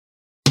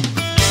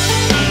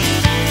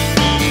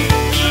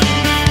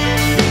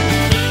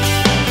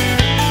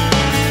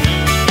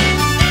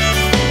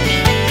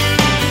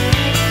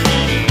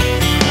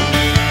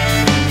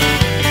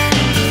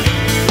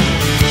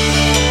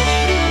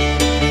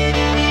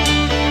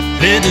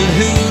Little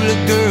hula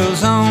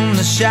girls on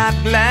the shot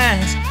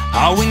glass.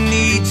 All we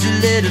need's a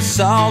little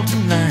salt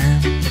and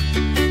lime.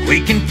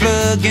 We can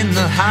plug in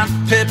the hot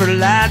pepper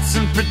lights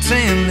and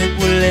pretend that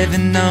we're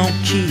living on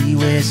Key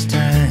West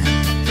time.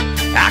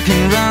 I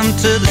can run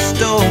to the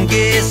store and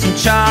get some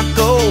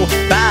charcoal,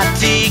 buy a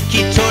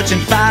tiki torch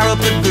and fire up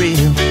the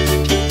grill.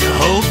 The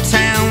whole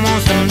town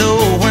wants to know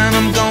when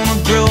I'm gonna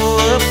grow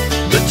up,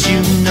 but you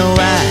know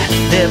I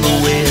never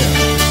will.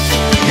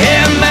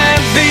 Yeah, it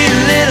might be a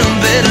little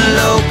bit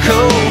loco,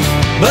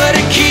 but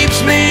it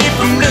keeps me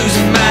from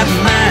losing my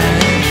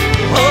mind.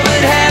 Oh,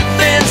 but half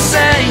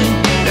insane,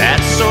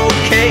 that's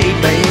okay,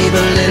 babe.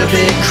 A little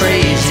bit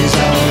crazy's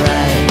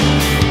alright.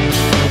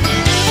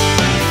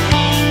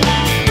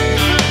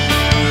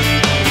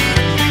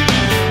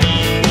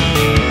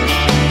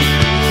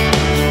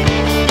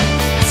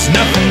 There's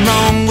nothing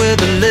wrong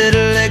with a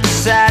little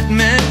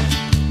excitement.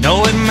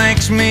 No, it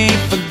makes me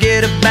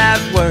forget about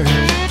work,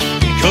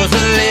 'cause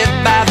I live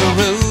by the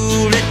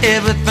rule that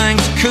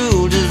everything's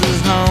cool just as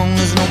long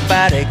as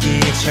nobody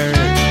gets hurt.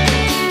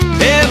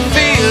 I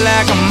feel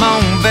like I'm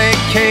on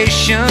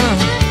vacation.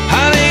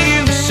 Honey,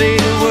 you say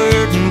the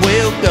word and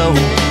we'll go,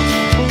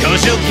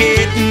 'cause you're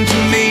getting to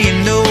me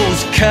in those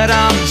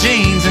cut-off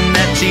jeans and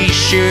that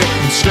t-shirt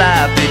and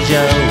sloppy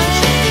joes.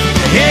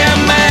 Yeah, I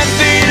might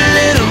be a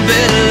little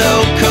bit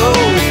loco,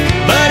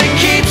 but it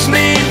keeps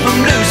me from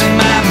losing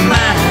my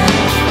mind.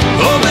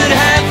 Oh, but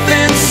half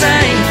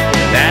insane,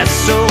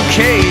 that's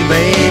okay,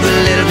 babe. A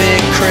little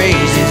bit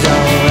crazy's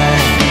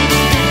alright.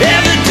 Yeah,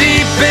 the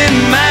deep end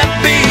might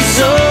be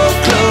so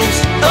close,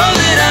 oh,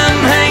 that I'm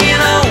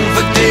hanging on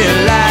for dear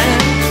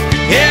life.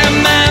 Yeah, it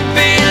might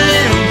be a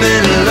little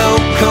bit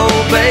loco,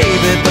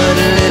 baby, but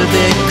a little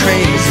bit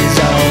crazy's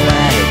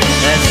alright.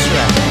 That's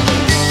right.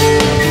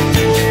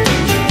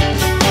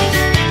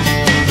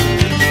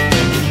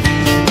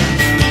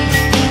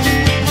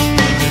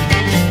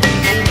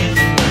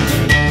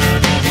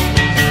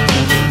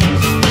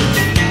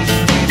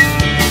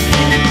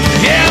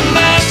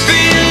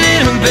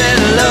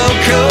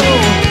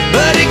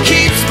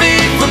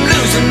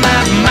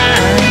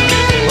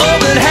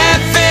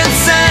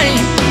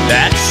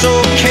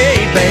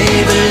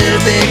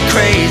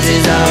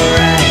 Crazy's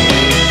alright.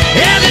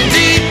 Yeah, the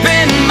deep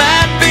end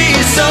might be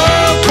so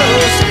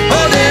close,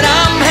 oh, that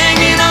I'm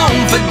hanging on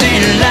for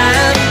dear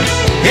life.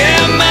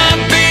 Yeah, it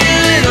might be a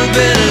little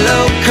bit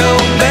loco,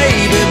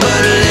 baby,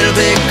 but a little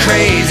bit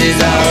crazy's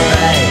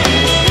alright.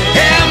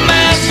 Yeah, it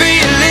might be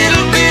a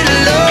little bit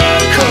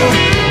loco,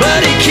 but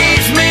it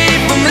keeps me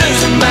from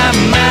losing my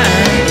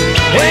mind.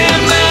 Yeah,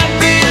 it might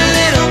be a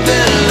little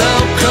bit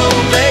loco,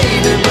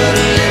 baby, but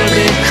a little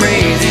bit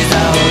crazy's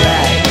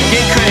alright.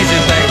 Get crazy,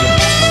 baby.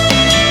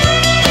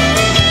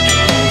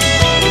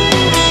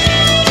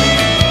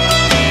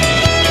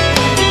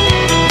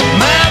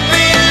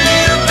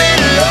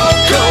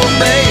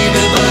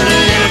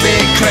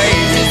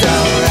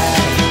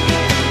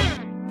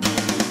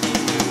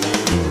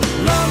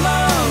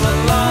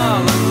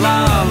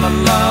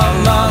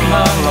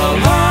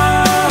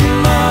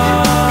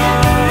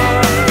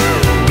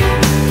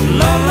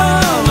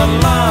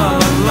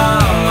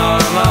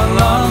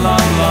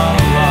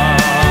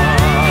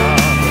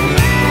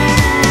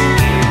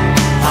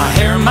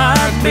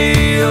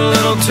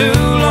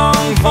 Too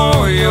long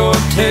for your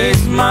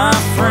taste, my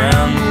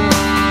friend.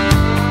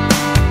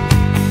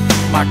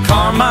 My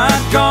car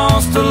might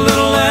cost a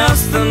little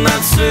less than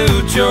that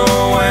suit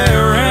you're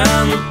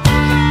wearing.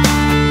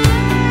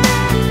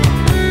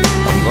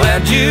 I'm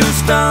glad you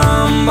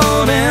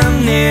stumbled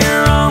in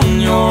here on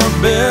your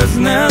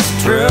business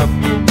trip.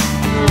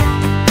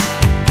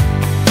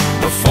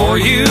 Before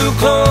you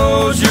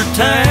close your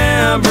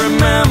tab,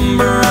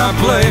 remember I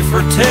play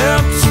for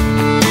tips.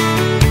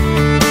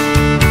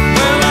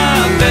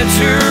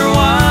 Your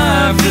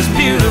wife is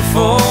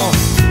beautiful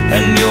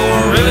and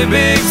you're really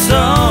big,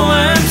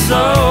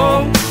 so-and-so.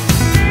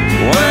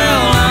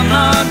 Well, I'm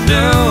not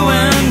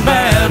doing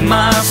bad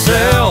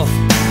myself.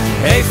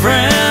 Hey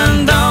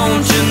friend,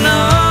 don't you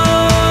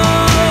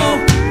know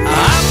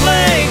I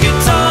play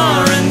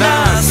guitar and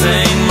I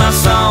sing my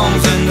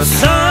songs in the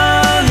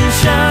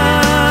sunshine.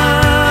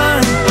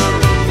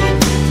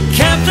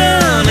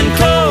 Captain and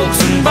cloaks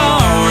and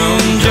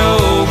barroom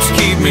jokes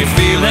keep me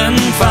feeling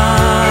fine.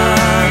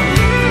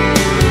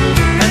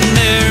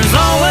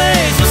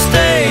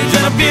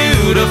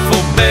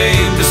 Beautiful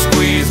babe to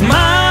squeeze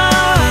my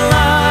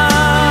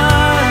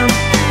life.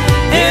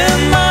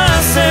 In my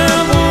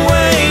simple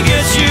way,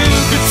 guess you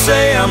could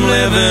say I'm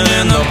living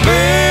in the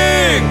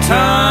big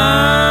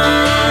time.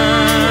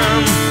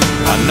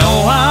 I know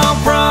I'll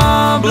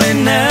probably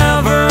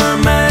never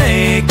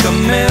make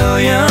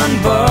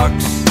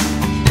 $1,000,000,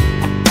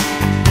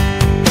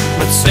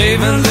 but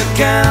savings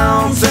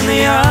accounts and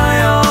the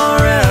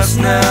IRS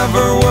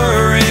never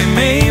worry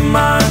me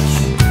much.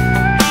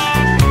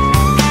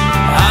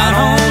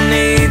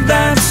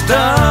 That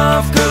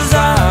stuff, 'cause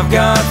I've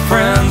got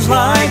friends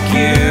like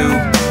you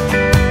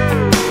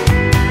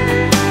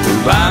who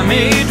buy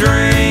me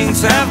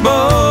drinks, have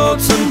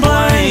boats and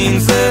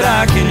planes that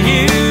I can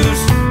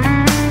use.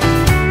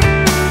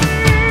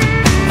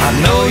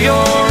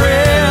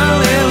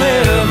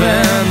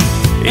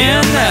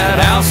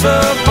 house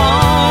up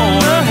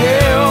on a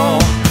hill.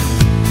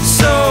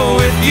 So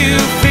if you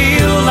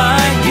feel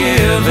like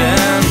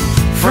giving,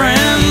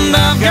 friend,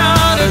 I've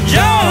got a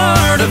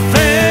jar to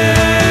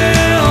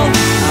fill.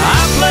 I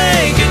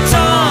play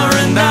guitar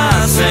and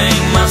I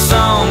sing my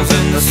songs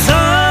in the sunshine.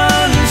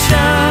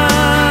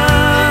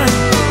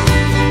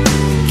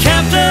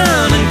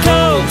 Captain and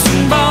Cokes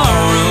and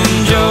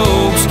barroom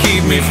jokes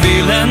keep me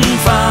feeling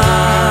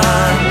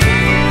fine.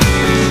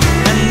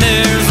 And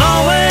there's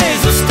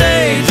always a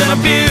stage and a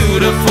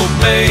beautiful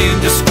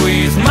babe to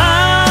squeeze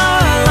my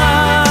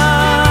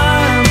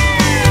life.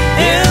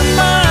 In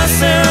my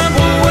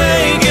simple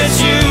way, guess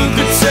you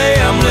could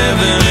say I'm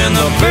living in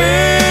the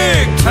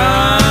big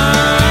time.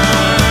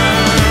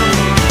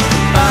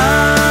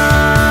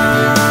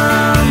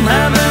 I'm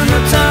having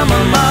the time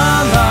of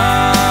my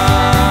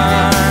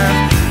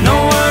life. No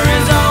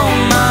worries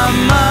on my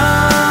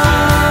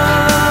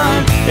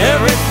mind.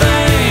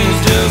 Everything's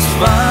just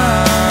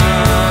fine.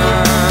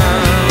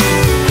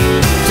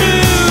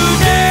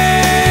 Today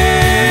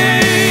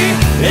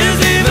is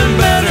even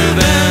better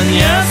than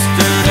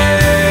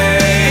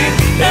yesterday.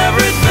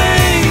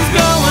 Everything's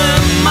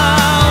going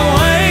my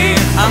way.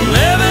 I'm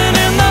living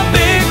in the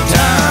big time.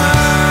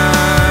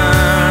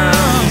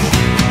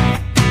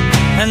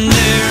 And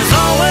there's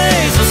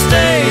always a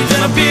stage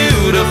and a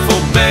beautiful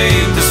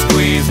babe to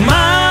squeeze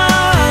my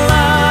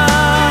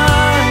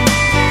life.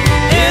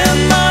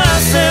 In my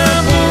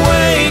simple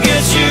way,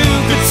 guess you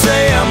could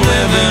say I'm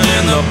living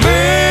in the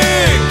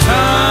big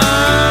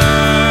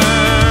time.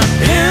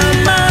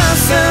 In my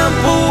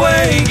simple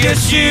way,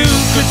 guess you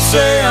could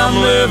say I'm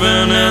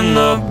living in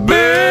the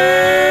big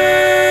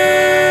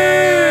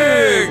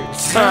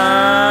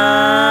time.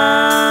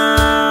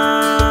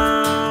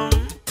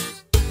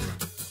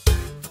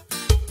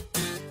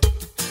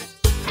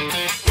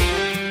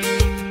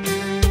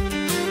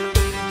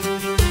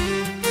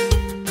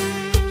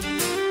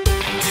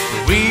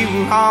 We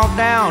were all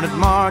down at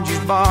Margie's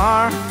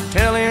bar,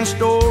 telling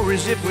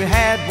stories if we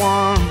had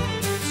one.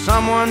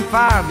 Someone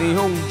fired the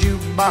old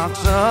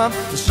jukebox up.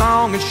 The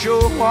song it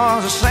sure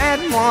was a sad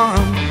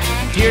one.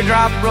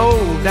 Teardrop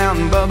rolled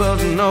down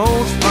Bubba's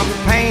nose from the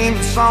pain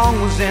the song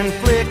was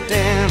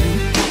inflicting.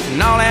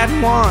 And all at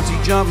once he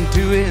jumped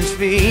to his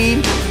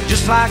feet,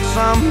 just like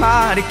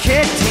somebody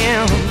kicked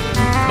him.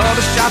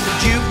 Bubba shot the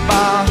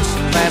jukebox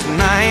last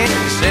night.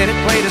 Said it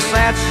played a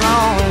sad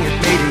song, it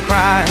made him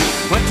cry.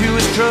 Went to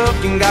his truck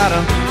and got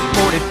a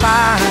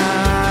 45.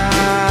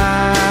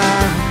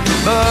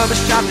 Bubba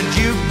shot the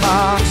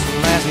jukebox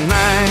last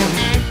night.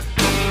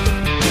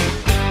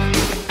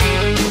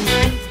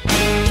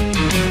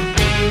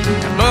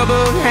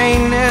 Bubba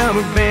ain't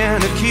never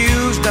been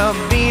accused of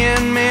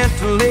being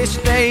mentally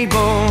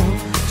stable,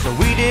 so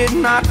we did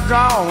not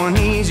draw an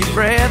easy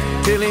breath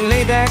till he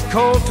laid that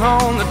coat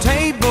on the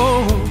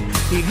table.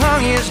 He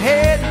hung his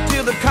head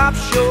till the cops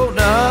showed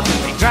up.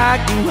 They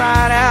dragged him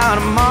right out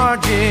of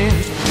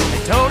Margie's. They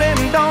told him,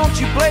 don't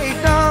you play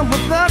dumb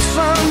with us,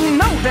 son, you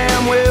know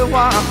damn well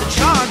what the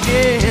charge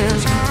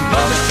is.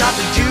 Bubba shot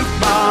the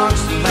jukebox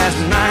last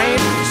night.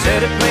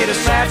 Said it played a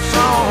sad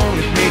song,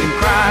 it made him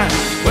cry.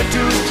 Went to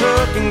his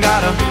truck and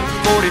got a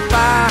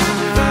 45.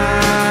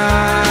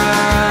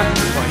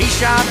 Well, he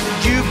shot the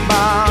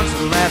jukebox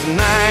last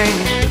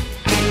night.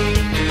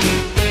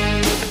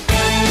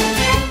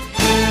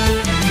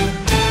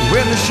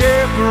 When the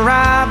sheriff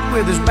arrived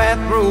with his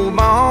bathrobe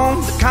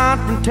on, the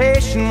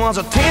confrontation was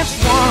a tense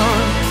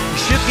one. He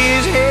shook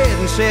his head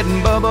and said,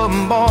 Bubba,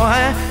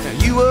 boy,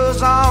 you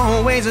was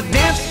always a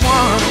dense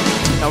one.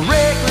 A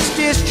reckless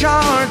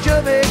discharge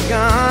of a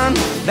gun,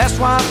 that's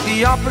what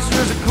the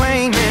officers are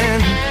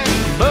claiming.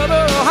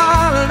 Bubba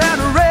hollered at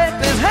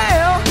reckless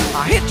hell,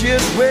 I hit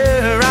just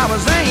where I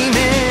was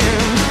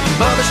aiming.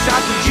 Bubba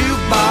shot the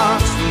jukebox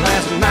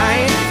last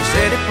night.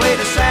 Said it played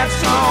a sad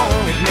song,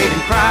 it made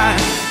him cry.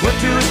 Went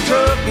to his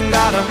truck and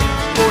got a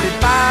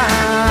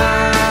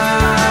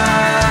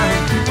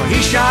 45. Well,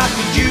 he shot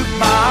the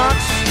jukebox,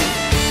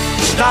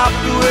 stopped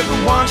with a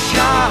one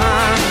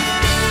shot.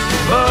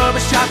 Bubba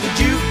shot the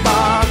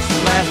jukebox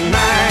last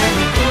night.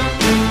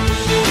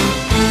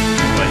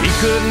 But he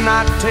could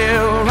not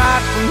tell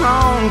right from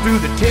wrong through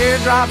the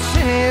teardrops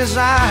in his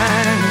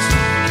eyes.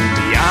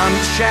 Beyond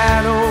the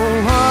shadow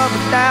of a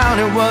doubt,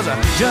 it was a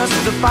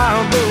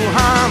justifiable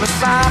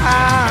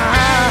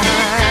homicide.